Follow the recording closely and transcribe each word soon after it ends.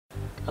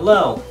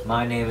Hello,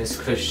 my name is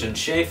Christian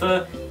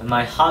Schaefer, and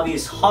my hobby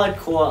is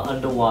hardcore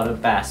underwater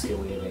basket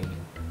weaving.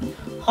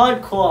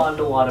 Hardcore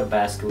underwater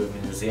basket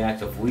weaving is the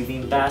act of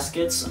weaving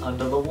baskets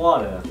under the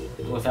water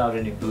without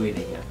any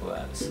breathing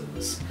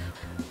apparatuses.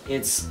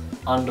 It's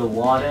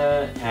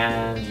underwater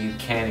and you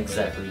can't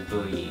exactly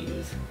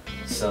breathe,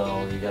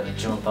 so you gotta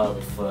jump up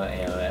for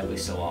air every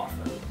so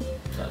often,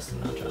 plus to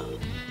not drown.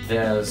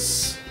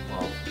 There's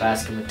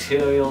basket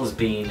materials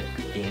being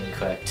the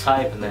correct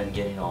type and then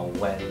getting all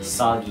wet and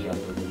soggy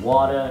under the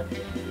water.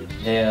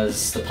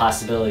 There's the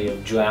possibility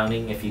of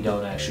drowning if you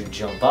don't actually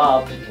jump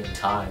up in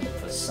time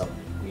for some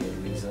weird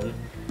reason.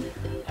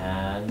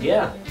 And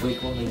yeah,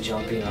 frequently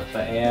jumping up for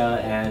air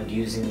and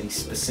using the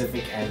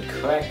specific and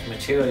correct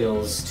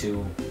materials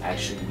to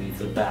actually weave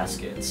the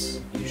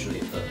baskets usually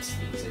averts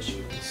these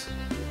issues.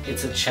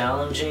 It's a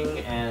challenging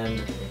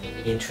and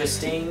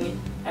interesting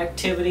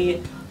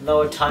activity,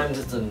 though at times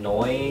it's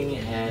annoying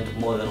and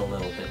more than a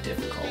little bit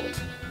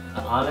difficult.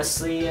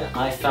 Honestly,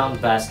 I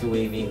found basket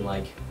weaving,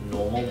 like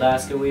normal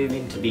basket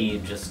weaving, to be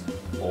just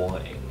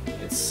boring.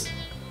 It's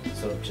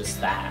sort of just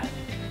that.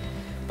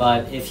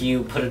 But if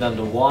you put it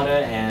underwater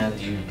and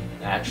you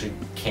actually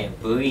can't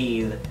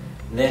breathe,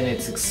 then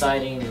it's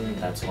exciting, and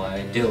that's why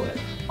I do it.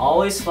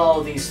 Always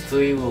follow these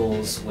 3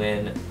 rules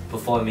when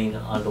performing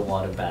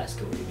underwater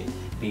basket weaving.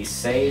 Be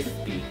safe,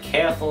 be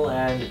careful,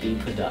 and be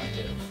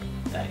productive.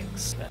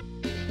 Thanks.